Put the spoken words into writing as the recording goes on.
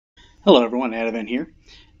Hello everyone, Adavan here,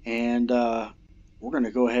 and we're going to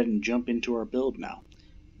go ahead and jump into our build now.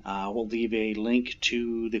 We'll leave a link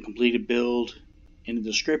to the completed build in the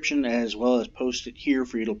description as well as post it here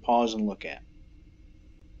for you to pause and look at.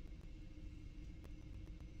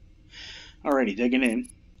 Alrighty, digging in,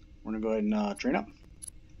 we're going to go ahead and train up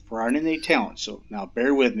for our innate talent. So now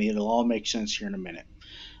bear with me, it'll all make sense here in a minute.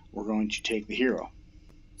 We're going to take the hero.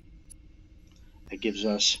 That gives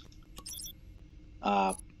us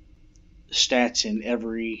stats in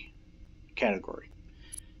every category.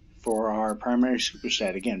 For our primary super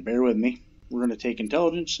stat, again, bear with me, we're going to take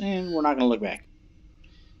intelligence and we're not going to look back.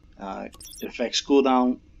 It affects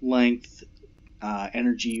cooldown, length,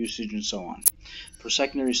 energy usage, and so on. For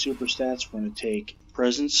secondary super stats, we're going to take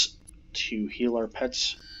presence to heal our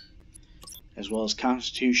pets, as well as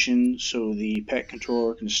constitution, so the pet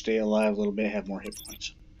controller can stay alive a little bit, have more hit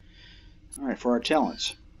points. Alright, for our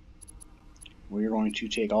talents, we're going to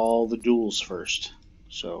take all the duels first.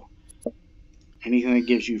 So anything that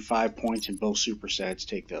gives you 5 points in both super stats,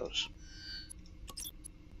 take those.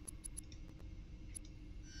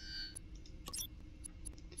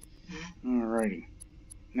 Alrighty.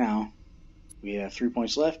 Now, we have 3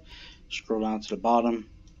 points left. Scroll down to the bottom.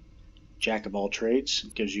 Jack of all trades.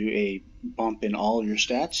 Gives you a bump in all of your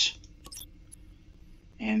stats.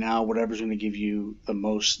 And now whatever's going to give you the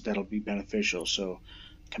most, that'll be beneficial. So,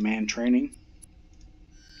 command training.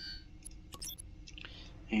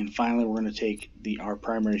 And finally, we're going to take our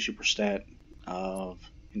primary super stat of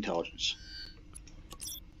intelligence.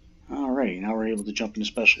 Alrighty, now we're able to jump into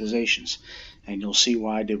specializations. And you'll see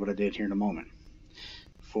why I did what I did here in a moment.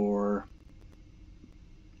 For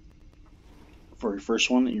your first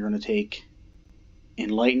one, you're going to take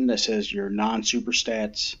Enlightened. That says your non-super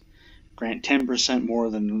stats grant 10% more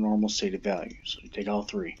than the normal stated value. So you take all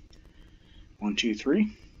three. 1, 2, 3.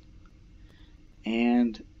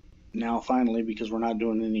 And now finally, because we're not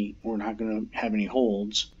going to have any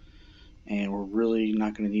holds, and we're really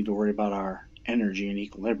not going to need to worry about our energy and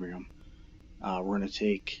equilibrium, we're going to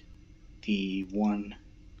take the 1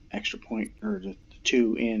 extra point, or the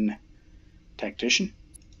 2 in tactician.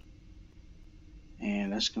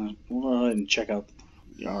 And that's going to, we'll go ahead and check out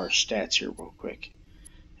our stats here real quick.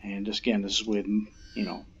 And just again, this is with,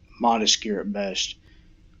 modest gear at best.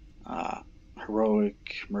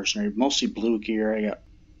 Heroic, mercenary, mostly blue gear. I got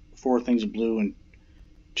 4 things of blue and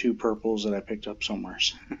 2 purples that I picked up somewhere.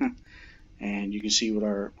 And you can see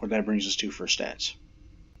what that brings us to for stats.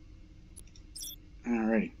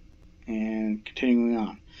 Alrighty, and continuing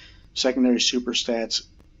on. Secondary super stats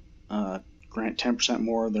grant 10%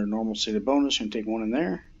 more of their normal stated bonus, and take 1 in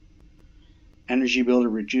there. Energy builder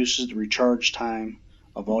reduces the recharge time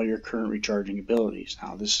of all your current recharging abilities.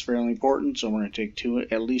 Now this is fairly important, so we're going to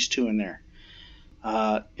take at least 2 in there.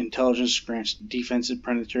 Intelligence grants defensive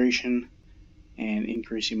penetration and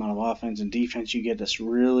increase the amount of offense and defense you get. That's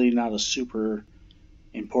really not a super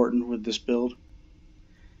important with this build,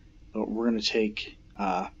 but we're going to take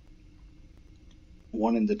 1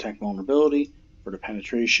 in detect vulnerability for the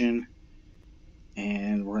penetration,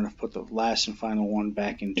 and we're going to put the last and final one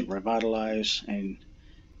back into revitalize, and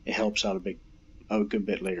it helps out a good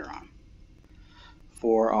bit later on.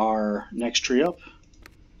 For our next tree up,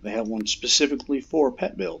 they have one specifically for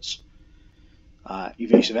pet builds.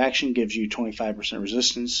 Evasive action gives you 25%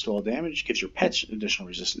 resistance to all damage, gives your pets additional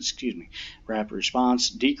resistance, Rapid response,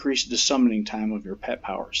 decrease the summoning time of your pet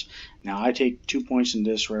powers. Now I take 2 points in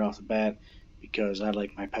this right off the bat because I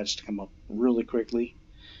like my pets to come up really quickly,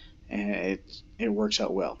 and it works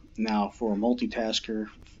out well. Now for a multitasker,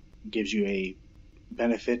 gives you a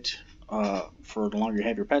benefit for the longer you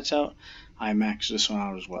have your pets out. I max this one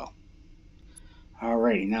out as well.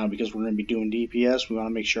 Alrighty, now because we're going to be doing DPS, we want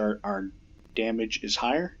to make sure our damage is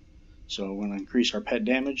higher. So we're going to increase our pet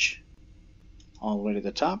damage all the way to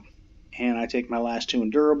the top. And I take my last 2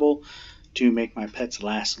 in durable to make my pets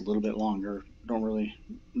last a little bit longer.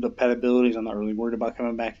 The pet abilities, I'm not really worried about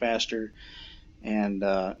coming back faster. And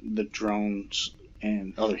the drones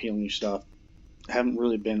and other healing stuff haven't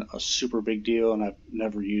really been a super big deal, and I've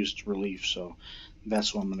never used relief, so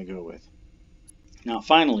that's what I'm going to go with. Now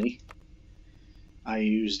finally, I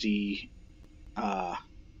use the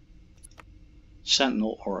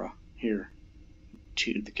Sentinel aura here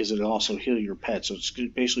because it'll also heal your pets, so it's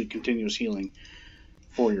basically continuous healing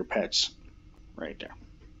for your pets right there.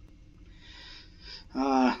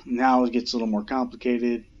 Now it gets a little more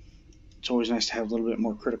complicated. It's always nice to have a little bit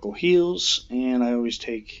more critical heals, and I always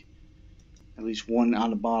take at least 1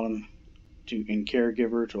 on the bottom in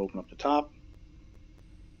caregiver to open up the top.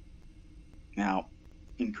 Now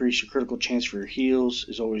increase your critical chance for your heals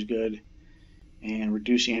is always good, and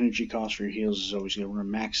reduce the energy cost for your heals is always good. We're going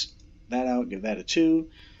to max that out, give that a 2,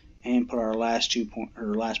 and put our last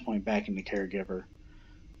point back in the caregiver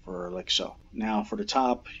for like so. Now for the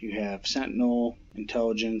top, you have Sentinel,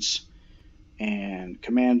 Intelligence, and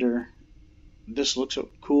Commander. This looks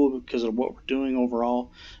cool because of what we're doing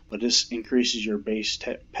overall, but this increases your base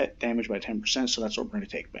pet damage by 10%, so that's what we're going to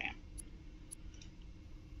take. Bam.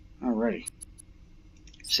 Alrighty.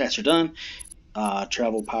 Stats are done.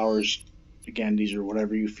 Travel powers, again, these are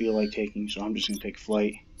whatever you feel like taking, so I'm just going to take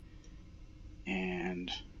Flight and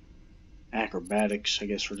Acrobatics, I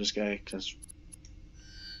guess, for this guy, because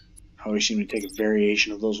I always seem to take a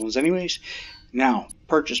variation of those ones anyways. Now,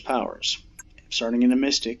 purchase powers. Starting in the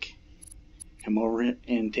Mystic, come over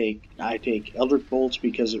and I take Eldritch Bolts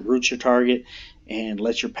because it roots your target and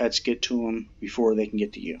lets your pets get to them before they can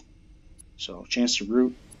get to you. So, chance to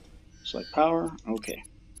root, select power, okay.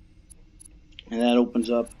 And that opens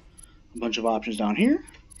up a bunch of options down here.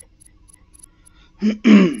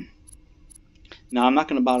 Now, I'm not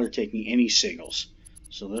going to bother taking any Siggles.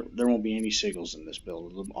 So there won't be any Siggles in this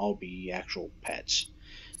build. It'll all be actual pets.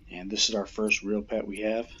 And this is our first real pet we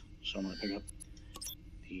have. So I'm going to pick up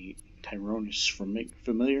the Tyrannus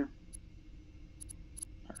Familiar.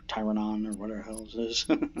 Or Tyrannon, or whatever the hell it is.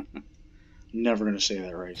 Never going to say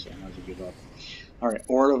that right, so I have to give up. Alright,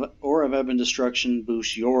 Aura of Ebon Destruction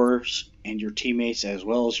boosts yours and your teammates as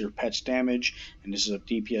well as your pet's damage. And this is a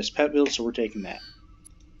DPS pet build, so we're taking that.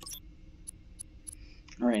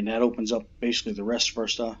 Alright, and that opens up basically the rest of our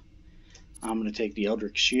stuff. I'm going to take the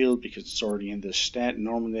Eldritch Shield because it's already in this stat.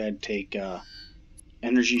 Normally I'd take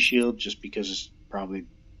Energy Shield just because it's probably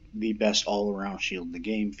the best all-around shield in the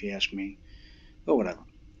game, if you ask me. But whatever.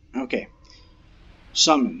 Okay.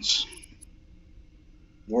 Summons.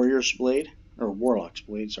 Warrior's Blade. Or Warlock's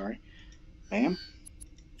Blade, sorry. Bam.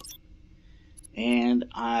 And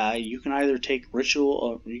you can either take Ritual,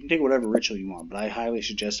 or you can take whatever Ritual you want, but I highly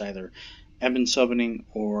suggest either Ebon Summoning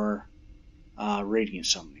or Radiant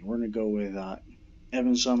Summoning. We're going to go with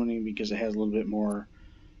Ebon Summoning because it has a little bit more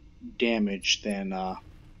damage than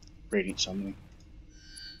Radiant Summoning.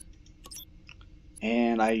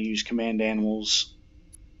 And I use Command Animals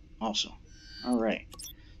also. Alright.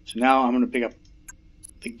 So now I'm going to pick up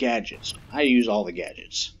the gadgets. I use all the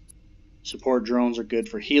gadgets. Support drones are good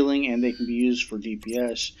for healing and they can be used for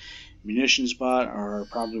DPS. Munitions bot are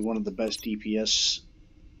probably one of the best DPS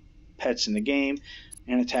pets in the game,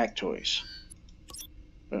 and attack toys.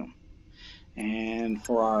 Boom. And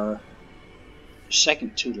for our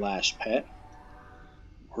second to last pet,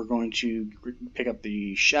 we're going to pick up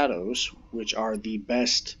the Shadows, which are the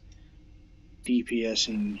best DPS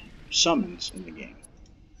and summons in the game.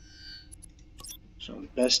 So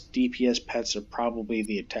best DPS pets are probably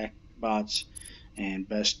the attack bots, and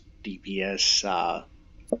best DPS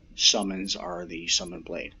summons are the Summon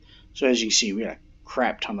Blade. So as you can see, we got a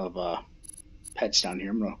crap ton of pets down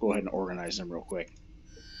here. I'm going to go ahead and organize them real quick.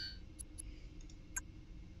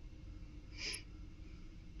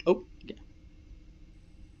 Oh, yeah.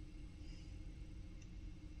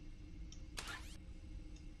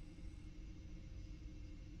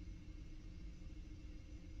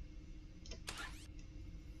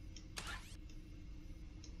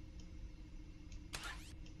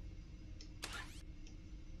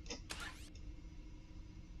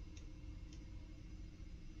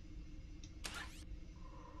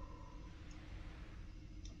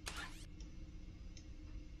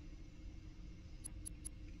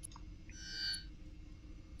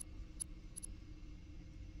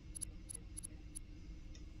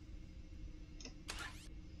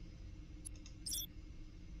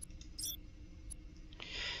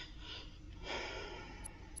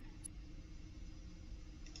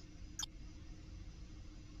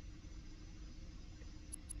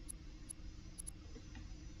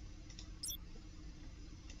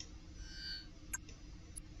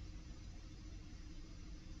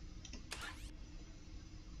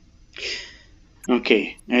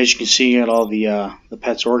 Okay, as you can see, I got all the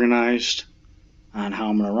pets organized on how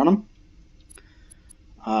I'm going to run them.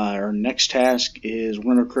 Our next task is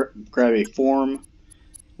we're going to grab a form,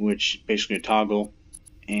 which is basically a toggle,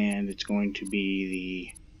 and it's going to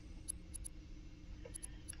be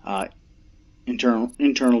the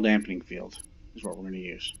internal dampening field is what we're going to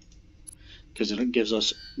use, because it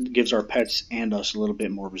gives our pets and us a little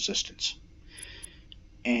bit more resistance.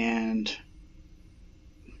 And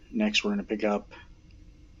next, we're going to pick up,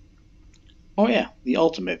 oh yeah, the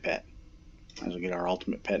ultimate pet. Might as well get our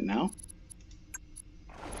ultimate pet now.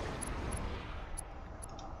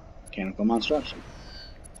 Mechanical Monstrosity.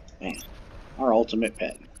 Bam. Our ultimate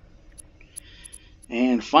pet.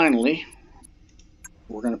 And finally,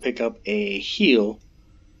 we're going to pick up a heal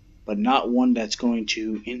but not one that's going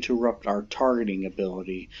to interrupt our targeting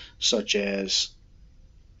ability, such as,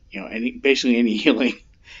 basically any healing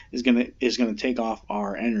is gonna take off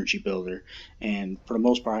our energy builder. And for the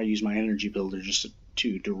most part, I use my energy builder just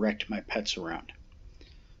to direct my pets around.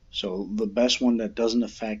 So the best one that doesn't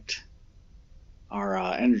affect our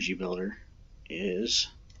energy builder is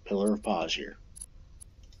Pillar of Pause here.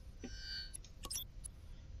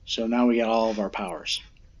 So now we got all of our powers.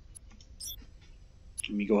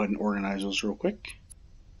 Let me go ahead and organize those real quick.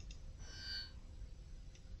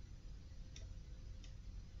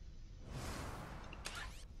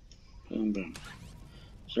 Boom, boom.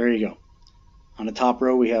 So there you go. On the top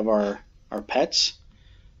row, we have our pets,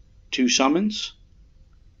 2 summons,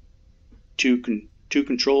 2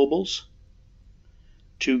 controllables,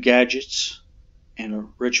 2 gadgets, and a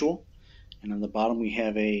ritual. And on the bottom, we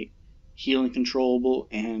have a healing controllable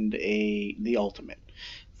and the ultimate.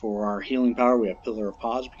 For our healing power, we have Pillar of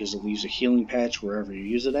Pause because it leaves a healing patch wherever you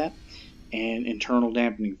use it at, and internal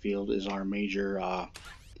dampening field is our major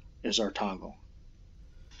is our toggle.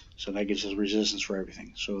 So that gives us resistance for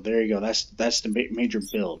everything. So there you go. That's the major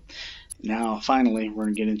build. Now finally, we're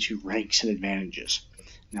going to get into ranks and advantages.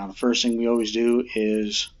 Now the first thing we always do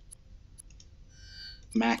is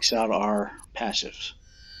max out our passives.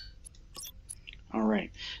 All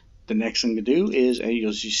right. The next thing to do is,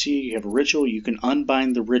 as you see, you have a ritual. You can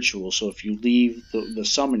unbind the ritual. So if you leave the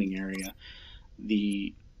summoning area,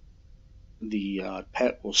 the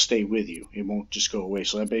pet will stay with you. It won't just go away.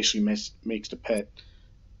 So that basically makes the pet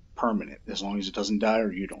permanent, as long as it doesn't die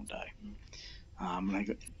or you don't die. I'm going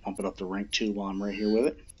to bump it up to rank 2 while I'm right here with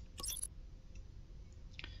it.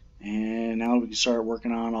 And now we can start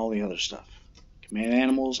working on all the other stuff. Command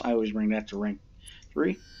animals, I always bring that to rank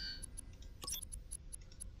 3.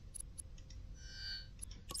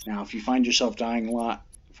 Now, if you find yourself dying a lot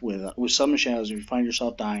with Summon Shadows, if you find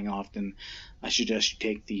yourself dying often, I suggest you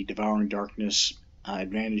take the Devouring Darkness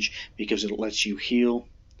advantage because it lets you heal.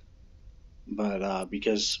 But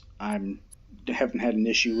because I haven't had an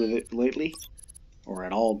issue with it lately, or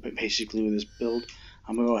at all, basically with this build,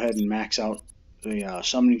 I'm going to go ahead and max out the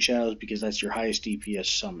Summoning Shadows because that's your highest DPS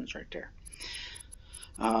summons right there.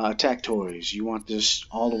 Attack Toys, you want this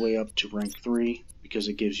all the way up to rank 3 because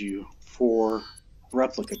it gives you 4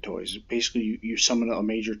 replica toys. Basically, you summon a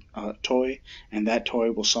major toy, and that toy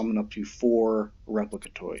will summon up to 4 replica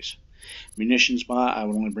toys. Munitions bot, I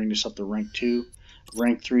would only bring this up to rank 2.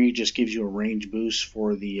 Rank 3 just gives you a range boost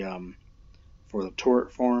for the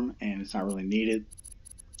turret form, and it's not really needed.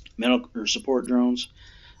 Medical or support drones,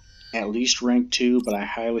 at least rank 2, but I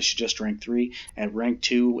highly suggest rank 3. At rank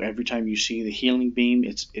 2, every time you see the healing beam,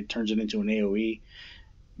 it turns it into an AoE.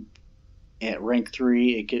 At rank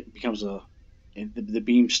 3, it becomes the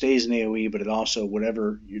beam stays an AoE, but it also,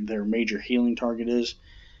 whatever their major healing target is,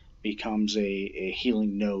 becomes a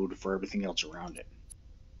healing node for everything else around it.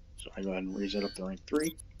 So I go ahead and raise that up to rank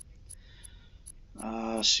 3.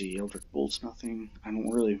 Let's see, Eldritch Bolt's nothing. I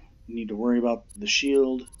don't really need to worry about the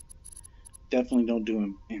shield. Definitely don't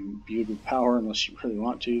do imbued with power unless you really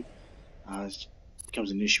want to. It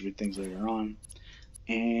becomes an issue with things later on.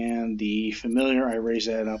 And the familiar, I raise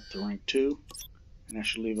that up to rank 2. And that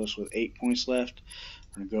should leave us with 8 points left.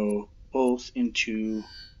 We're going to go both into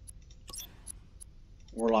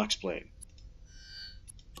Warlock's Blade.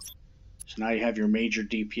 So now you have your major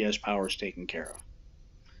DPS powers taken care of,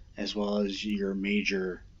 as well as your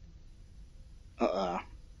major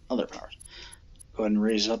other powers. Go ahead and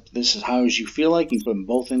raise up. This is how as you feel like. You can put them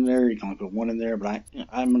both in there. You can only put one in there, but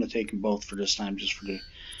I'm going to take them both for this time, just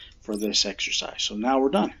for this exercise. So now we're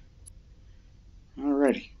done.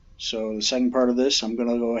 Alrighty. So the second part of this, I'm going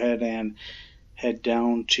to go ahead and head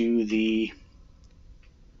down to the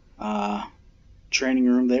training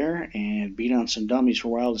room there and beat on some dummies for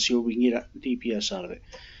a while to see what we can get DPS out of it.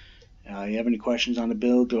 You have any questions on the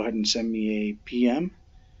build, go ahead and send me a PM,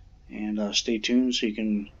 and stay tuned so you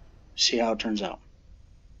can see how it turns out.